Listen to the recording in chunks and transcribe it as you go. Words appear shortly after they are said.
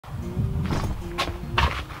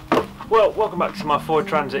Well, welcome back to my Ford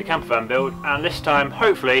Transit Campervan build, and this time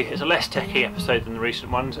hopefully it's a less techy episode than the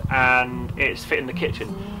recent ones, and it's fitting the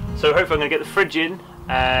kitchen. So hopefully I'm going to get the fridge in,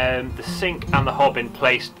 the sink and the hob in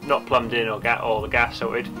place, not plumbed in or the gas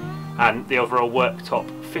sorted, and the overall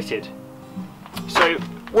worktop fitted. So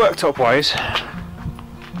worktop wise,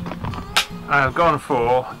 I've gone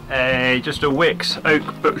for just a Wix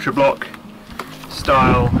oak butcher block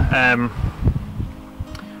style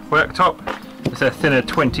worktop. It's a thinner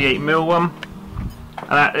 28mm one, and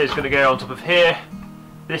that is going to go on top of here.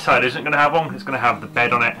 This side isn't going to have one, it's going to have the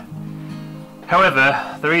bed on it.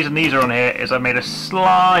 However, the reason these are on here is I made a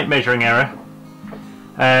slight measuring error,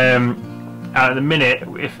 and at the minute,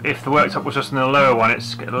 if the worktop was just in the lower one,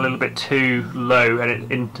 it's a little bit too low,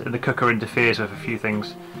 and the cooker interferes with a few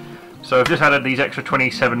things. So I've just added these extra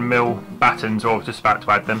 27mm battens, or just about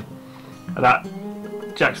to add them. That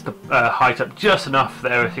jacks the height up just enough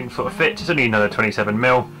that everything sort of fits. It's only another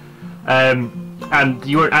 27mm, and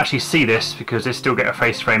you won't actually see this because they still get a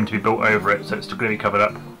face frame to be built over it, so it's still going to be covered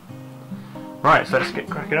up. Right, so let's get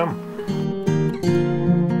cracking on.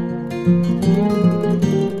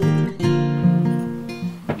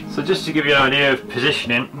 So just to give you an idea of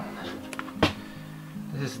positioning,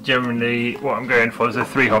 this is generally what I'm going for. There's a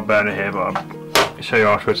 3-hob burner here, but I'll show you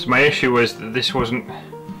afterwards. My issue was that this was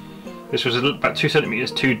about 2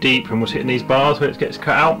 centimeters too deep and was hitting these bars when it gets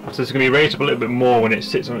cut out. So it's going to be raised up a little bit more when it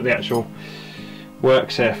sits on the actual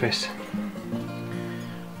work surface.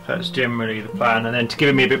 That's generally the plan. And then to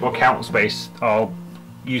give me a bit more counter space, I'll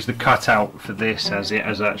use the cutout for this as an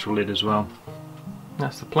actual lid as well.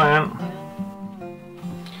 That's the plan.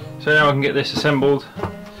 So now I can get this assembled.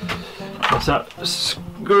 I'll start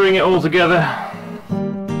screwing it all together.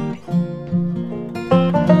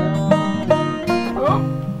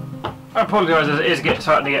 I apologise as it is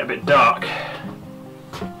starting to get a bit dark.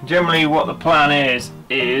 Generally what the plan is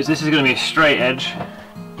this is going to be a straight edge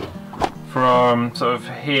from sort of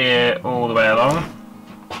here all the way along,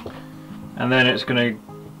 and then it's going to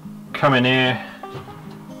come in here,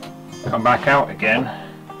 come back out again,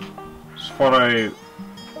 just follow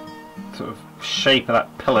sort of shape of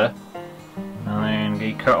that pillar, and then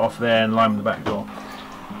get cut off there and line with the back door.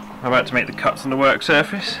 I'm about to make the cuts on the work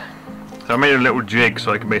surface, so I made a little jig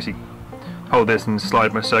so I can basically hold this and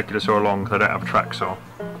slide my circular saw along because I don't have a track saw.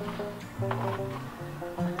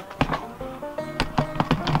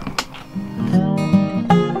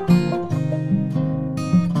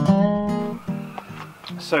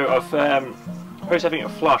 So I've opposed having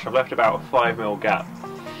it flush, I've left about a 5mm gap,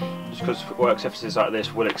 just because work surfaces like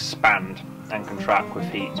this will expand and contract with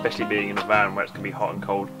heat, especially being in a van where it's going to be hot and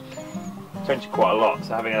cold, potentially quite a lot,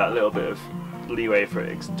 so having that little bit of leeway for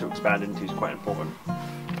it to expand into is quite important.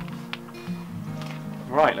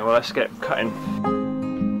 Right, now let's get cutting.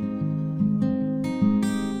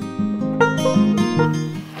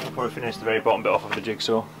 I'll probably finish the very bottom bit off of the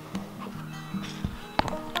jigsaw.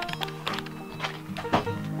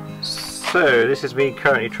 So this is me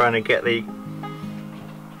currently trying to get the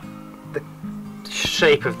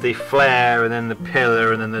shape of the flare and then the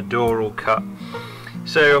pillar and then the door all cut.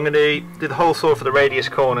 So I'm going to do the whole saw for the radius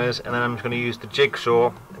corners, and then I'm just going to use the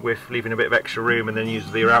jigsaw with leaving a bit of extra room, and then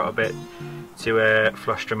use the outer bit to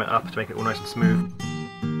flush trim it up to make it all nice and smooth.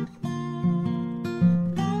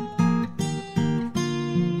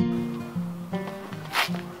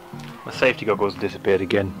 My safety goggles disappeared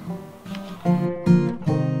again.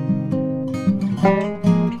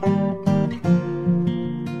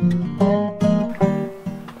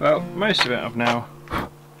 Well, most of it I've now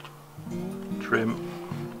trimmed.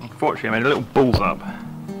 Unfortunately I made a little balls up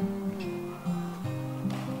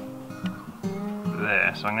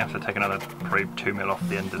there, so I'm going to have to take another probably 2mm off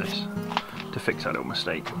the end of this to fix that little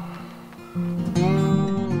mistake.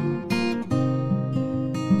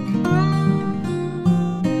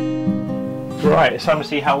 Right, it's time to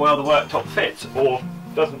see how well the worktop fits or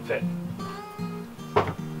doesn't fit.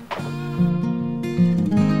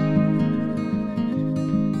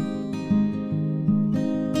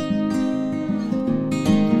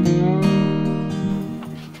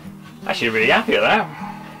 Actually really happy with that.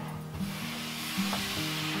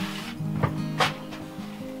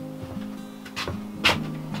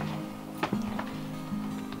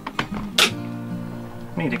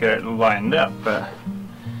 Need to get it lined up, but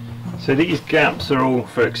so these gaps are all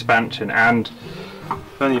for expansion, and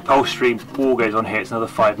when the upholstery wall goes on here it's another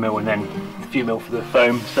 5mm and then a few mil for the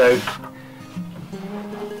foam, so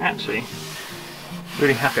actually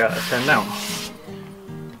really happy how that turned out.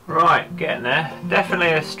 Right, getting there. Definitely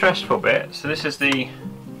a stressful bit. So this is the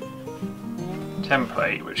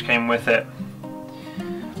template which came with it.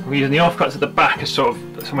 We're using the offcuts at the back as sort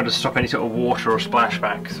of somewhere to stop any sort of water or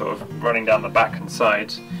splashback sort of running down the back and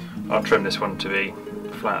sides. I'll trim this one to be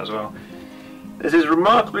flat as well. This is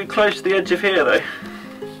remarkably close to the edge of here though.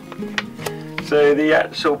 So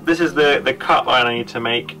this is the cut line I need to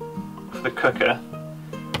make for the cooker,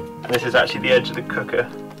 and this is actually the edge of the cooker,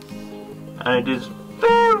 and it is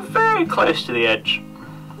very, very close to the edge.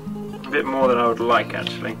 A bit more than I would like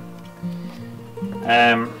actually.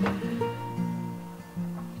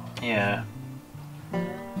 Yeah,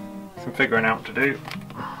 some figuring out to do.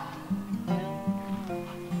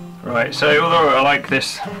 Right, so although I like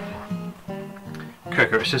this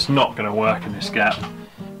cooker, it's just not going to work in this gap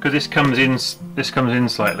because this comes in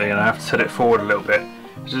slightly, and I have to set it forward a little bit.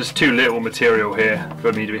 There's just too little material here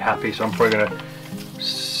for me to be happy, so I'm probably going to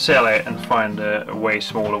sell it and find a way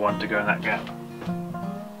smaller one to go in that gap.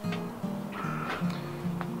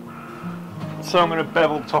 So I'm going to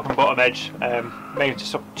bevel the top and bottom edge, mainly to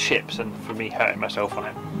stop chips and for me hurting myself on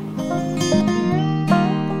it.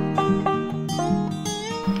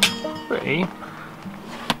 Pretty.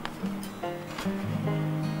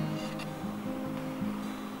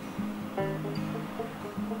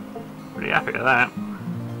 Pretty happy with that.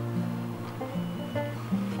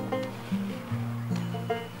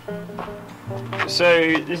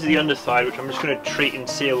 So this is the underside, which I'm just going to treat and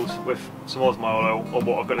seal with some Osmo oil, or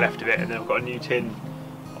what I've got left of it, and then I've got a new tin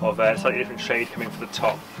of a slightly different shade coming for the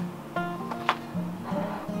top.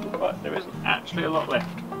 But there isn't actually a lot left.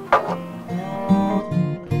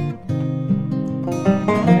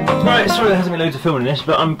 Right, sorry there hasn't been loads of filming this,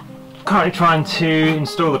 but I'm currently trying to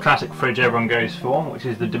install the classic fridge everyone goes for, which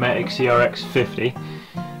is the Dometic CRX50.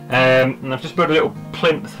 And I've just put a little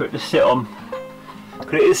plinth for it to sit on.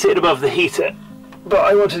 But it is sitting above the heater, but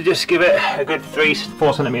I wanted to just give it a good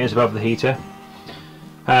 3-4 centimeters above the heater.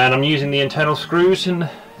 And I'm using the internal screws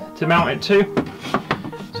to mount it to.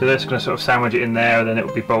 So that's going to sort of sandwich it in there, and then it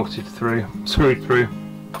will be bolted through, screwed through.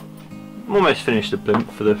 I'm almost finished the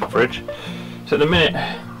plinth for the fridge. So at the minute,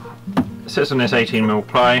 it sits on this 18mm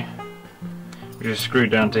ply, which is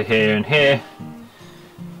screwed down to here and here.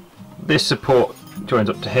 This support joins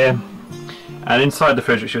up to here. And inside the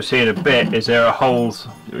fridge, which you'll see in a bit, there are holes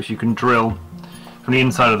which you can drill from the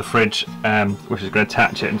inside of the fridge, which is going to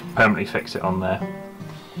attach it and permanently fix it on there.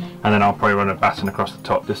 And then I'll probably run a batten across the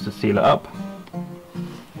top just to seal it up.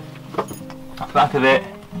 Off the back of it,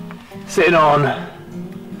 sitting on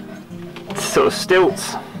sort of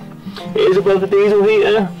stilts. It is above the diesel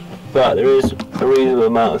heater, but there is a reasonable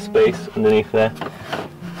amount of space underneath there.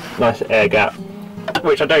 Nice air gap,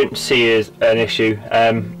 which I don't see as an issue.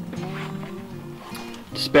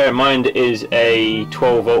 Just bear in mind it is a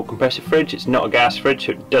 12-volt compressor fridge. It's not a gas fridge,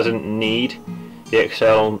 so it doesn't need the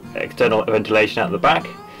external ventilation out the back.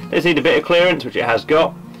 It does need a bit of clearance, which it has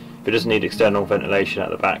got, but it doesn't need external ventilation out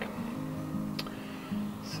the back.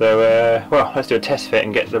 So, well, let's do a test fit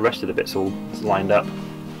and get the rest of the bits all lined up.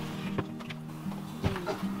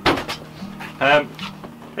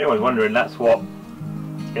 If anyone's wondering, that's what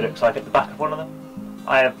it looks like at the back of one of them.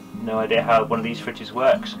 I have no idea how one of these fridges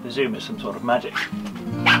works. I presume it's some sort of magic.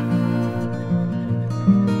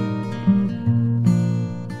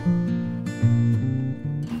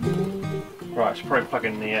 Right, I should probably plug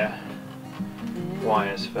in the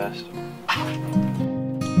wires first.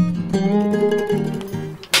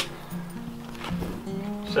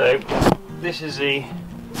 So, this is the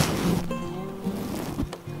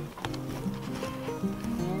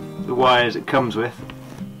wires it comes with.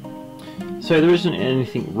 So there isn't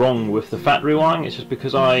anything wrong with the factory wiring, it's just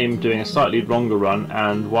because I am doing a slightly longer run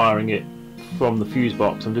and wiring it from the fuse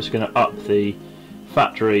box. I'm just going to up the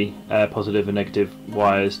factory positive and negative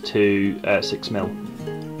wires to 6mm.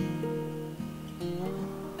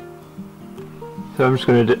 So I'm just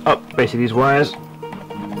going to up basically these wires.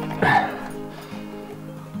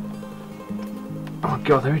 Oh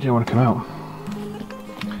god, they really don't want to come out.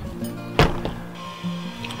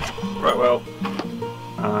 Right, well,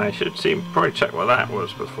 I should have probably checked what that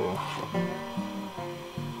was before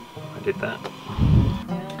I did that.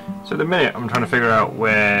 So at the minute I'm trying to figure out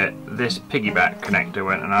where this piggyback connector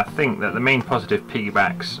went, and I think that the main positive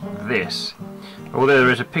piggybacks this. Although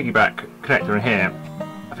there is a piggyback connector in here,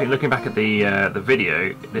 I think looking back at the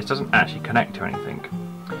video, this doesn't actually connect to anything.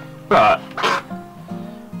 But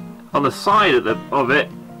on the side of it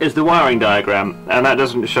is the wiring diagram, and that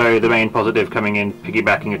doesn't show the main positive coming in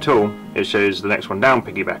piggybacking at all. It shows the next one down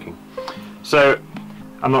piggybacking. So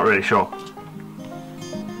I'm not really sure.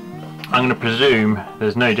 I'm going to presume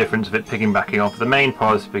there's no difference of it piggybacking off the main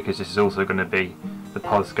pos, because this is also going to be the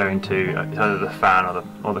pos going to either the fan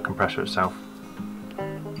or the compressor itself.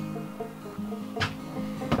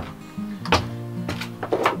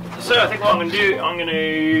 So I think what I'm going to do, I'm going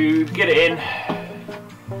to get it in,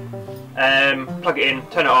 plug it in,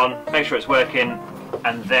 turn it on, make sure it's working,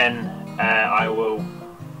 and then I will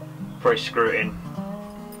probably screw it in,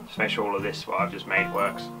 just make sure all of this, what I've just made,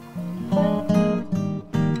 works.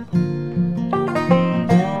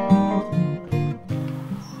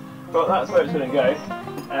 Well, that's where it's going to go.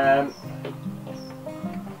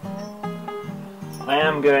 I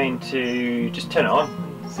am going to just turn it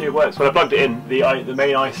on, see if it works. When I plugged it in, the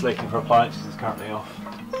main isolating for appliances is currently off.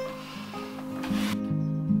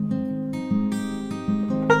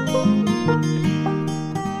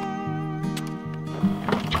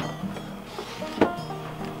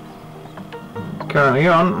 Currently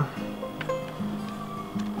on.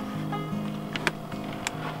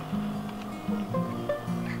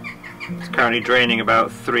 It's currently draining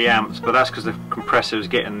about 3 amps, but that's because the compressor is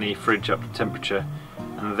getting the fridge up to temperature,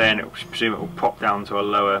 and then I presume it will pop down to a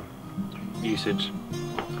lower usage.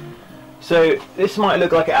 So this might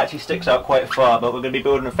look like it actually sticks out quite far, but we're going to be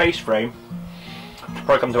building a face frame.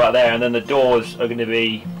 Probably comes about there, and then the doors are going to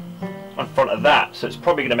be on front of that, so it's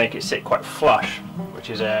probably going to make it sit quite flush, which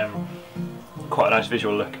is quite a nice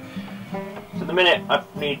visual look. So at the minute I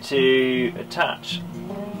need to attach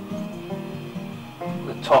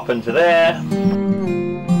the top into there,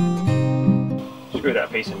 screw that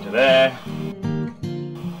piece into there,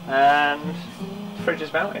 and the fridge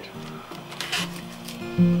is mounted.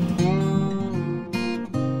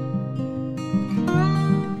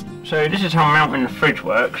 So this is how mounting the fridge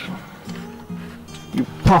works. You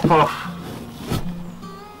pop off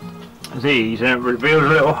these and it reveals a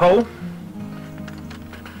little hole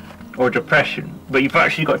or depression, but you've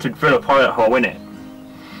actually got to drill a pilot hole in it.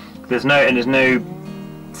 There's no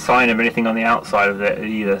sign of anything on the outside of it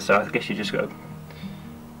either, so I guess you just got to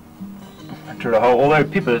drill a hole. Although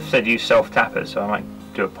people have said use self-tappers, so I might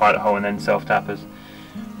do a pilot hole and then self-tappers.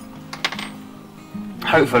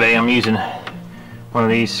 Hopefully I'm using one of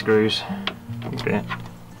these screws. Okay.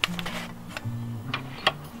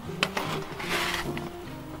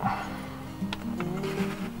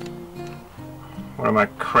 One of my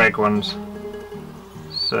Craig ones,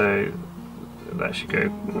 so that should go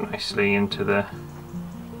nicely into the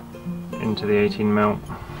 18mm.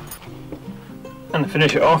 And to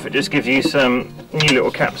finish it off, it just gives you some new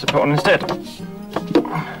little caps to put on instead.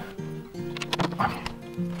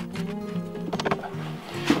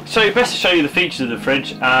 So best to show you the features of the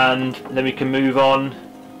fridge, and then we can move on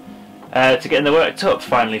to getting the worktop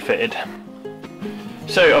finally fitted.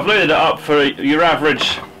 So I've loaded it up for your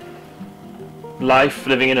average life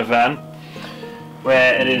living in a van,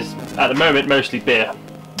 where it is at the moment mostly beer.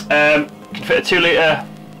 You can fit a 2 litre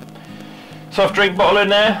soft drink bottle in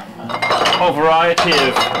there, a whole variety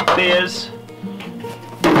of beers,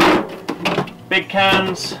 big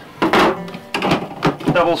cans,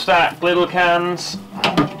 double stacked little cans,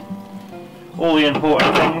 all the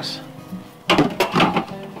important things.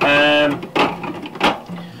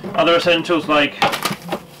 Other essentials like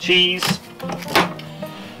cheese.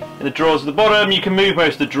 In the drawers at the bottom, you can move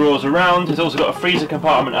most of the drawers around. It's also got a freezer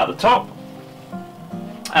compartment at the top,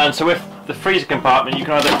 and so with the freezer compartment you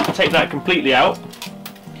can either take that completely out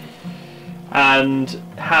and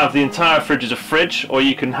have the entire fridge as a fridge, or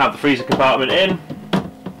you can have the freezer compartment in.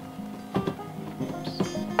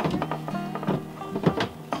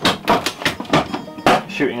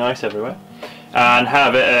 Shooting ice everywhere, and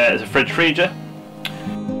have it as a fridge freezer.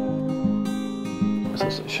 Let's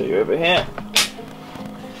also show you over here.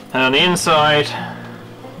 And on the inside,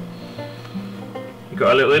 you've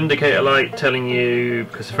got a little indicator light telling you,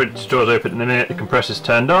 because the fridge door's open in the minute the compressor's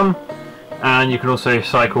turned on, and you can also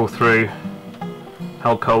cycle through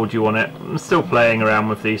how cold you want it. I'm still playing around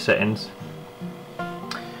with these settings.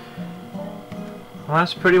 Well,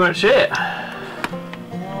 that's pretty much it.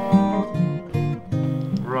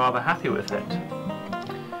 Rather happy with it.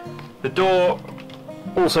 The door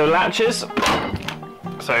also latches,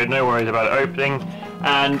 so no worries about it opening.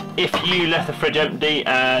 And if you left the fridge empty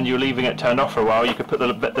and you're leaving it turned off for a while, you could put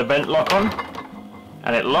the vent lock on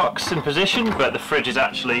and it locks in position, but the fridge is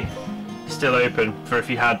actually still open for if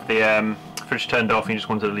you had the fridge turned off and you just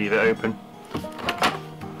wanted to leave it open.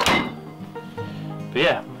 But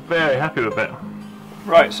yeah, very happy with it.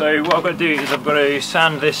 Right, so what I've got to do is I've got to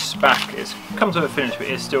sand this back. It's come to a finish, but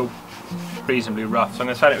it's still reasonably rough, so I'm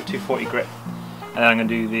going to sand it with 240 grit, and then I'm going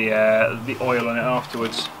to do the oil on it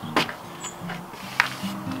afterwards.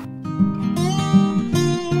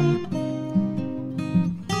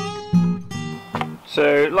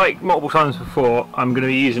 So, like multiple times before, I'm going to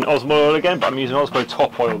be using Osmo oil again, but I'm using Osmo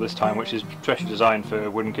top oil this time, which is especially designed for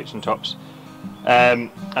wooden kitchen tops. I'm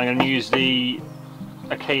going to use the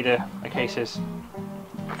Acacia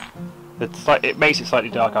It makes it slightly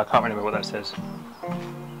darker. I can't remember what that says.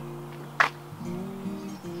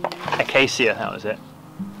 Acacia, that was it.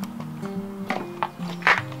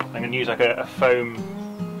 I'm going to use like a foam,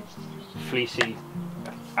 fleecy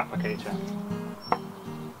applicator.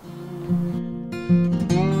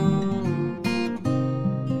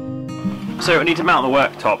 So I need to mount the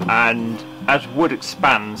worktop, and as wood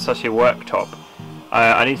expands such a worktop,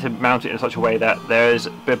 I need to mount it in such a way that there's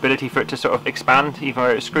the ability for it to sort of expand even though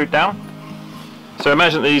it's screwed down. So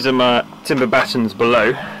imagine these are my timber battens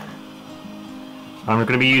below. I'm going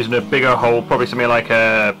to be using a bigger hole, probably something like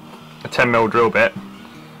a 10mm drill bit,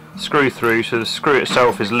 screw through so the screw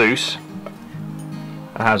itself is loose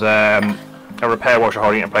and has a repair washer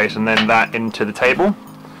holding it in place, and then that into the table.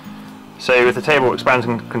 So if the table expands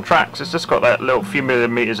and contracts, it's just got that little few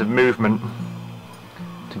millimeters of movement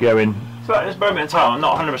to go in. So at this moment in time, I'm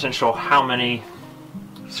not 100% sure how many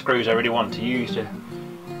screws I really want to use to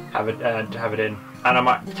have it in, and I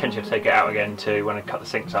might potentially take it out again too when I cut the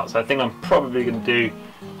sinks out. So I think I'm probably going to do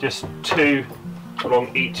just 2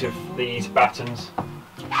 along each of these battens,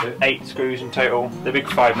 so 8 screws in total. The big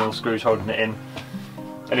 5mm screws holding it in,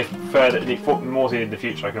 and if more in the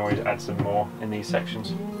future, I can always add some more in these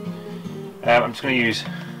sections. I'm just going to use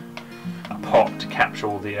a pot to capture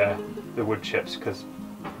all the wood chips because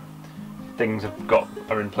things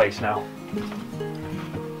are in place now.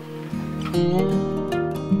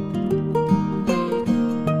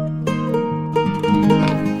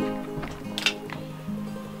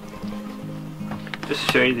 Just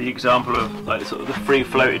to show you the example of like sort of the free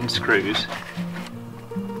floating screws.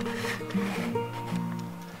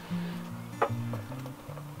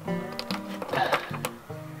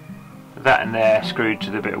 That in there screwed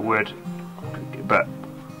to the bit of wood, but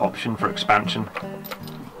option for expansion.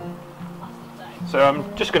 So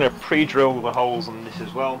I'm just going to pre-drill the holes on this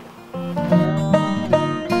as well.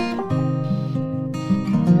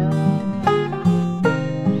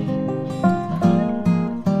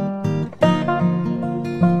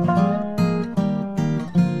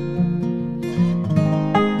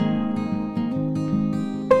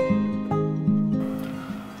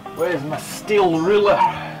 Where's my steel ruler?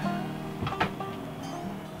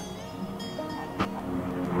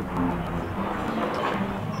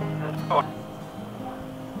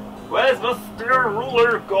 Where's the steel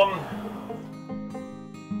ruler gone?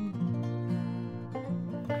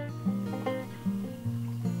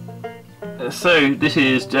 So this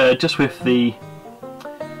is just with the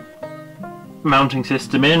mounting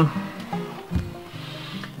system in.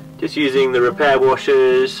 Just using the repair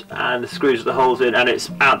washers and the screws with the holes in, and it's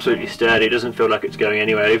absolutely sturdy. It doesn't feel like it's going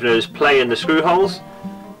anywhere. Even though there's play in the screw holes,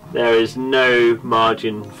 there is no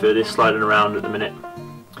margin for this sliding around at the minute,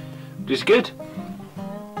 which is good.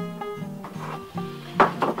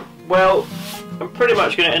 Well, I'm pretty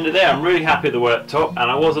much going to end it there. I'm really happy with the worktop, and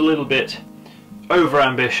I was a little bit over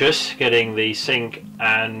ambitious getting the sink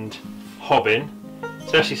and hob in,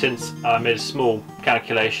 especially since I made a small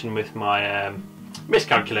calculation with my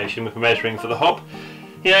miscalculation with my measuring for the hob.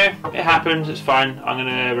 You know, it happens, it's fine. I'm going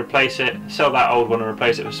to replace it, sell that old one and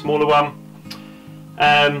replace it with a smaller one.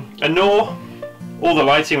 Ignore all the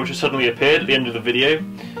lighting which has suddenly appeared at the end of the video,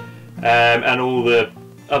 and all the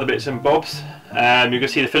other bits and bobs. You can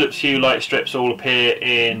see the Philips Hue light strips all appear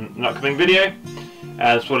in an upcoming video,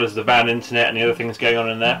 as well as the van internet and the other things going on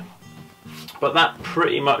in there. But that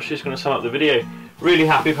pretty much is going to sum up the video. Really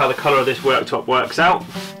happy with how the colour of this worktop works out,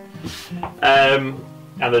 and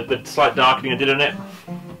the slight darkening I did on it.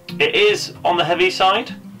 It is on the heavy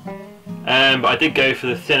side, but I did go for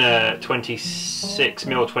the thinner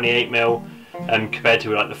 26mm, 28mm compared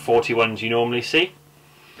to like the 40 ones you normally see.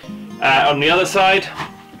 On the other side,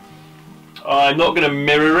 I'm not going to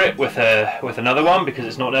mirror it with another one because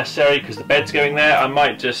it's not necessary, because the bed's going there. I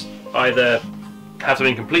might just either have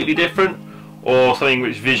something completely different or something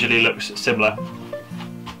which visually looks similar.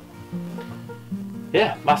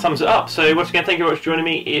 Yeah, that sums it up. So once again, thank you very much for joining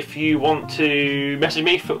me. If you want to message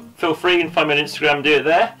me, feel free and find me on Instagram, do it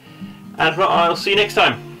there. And if not, I'll see you next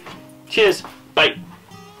time. Cheers, bye.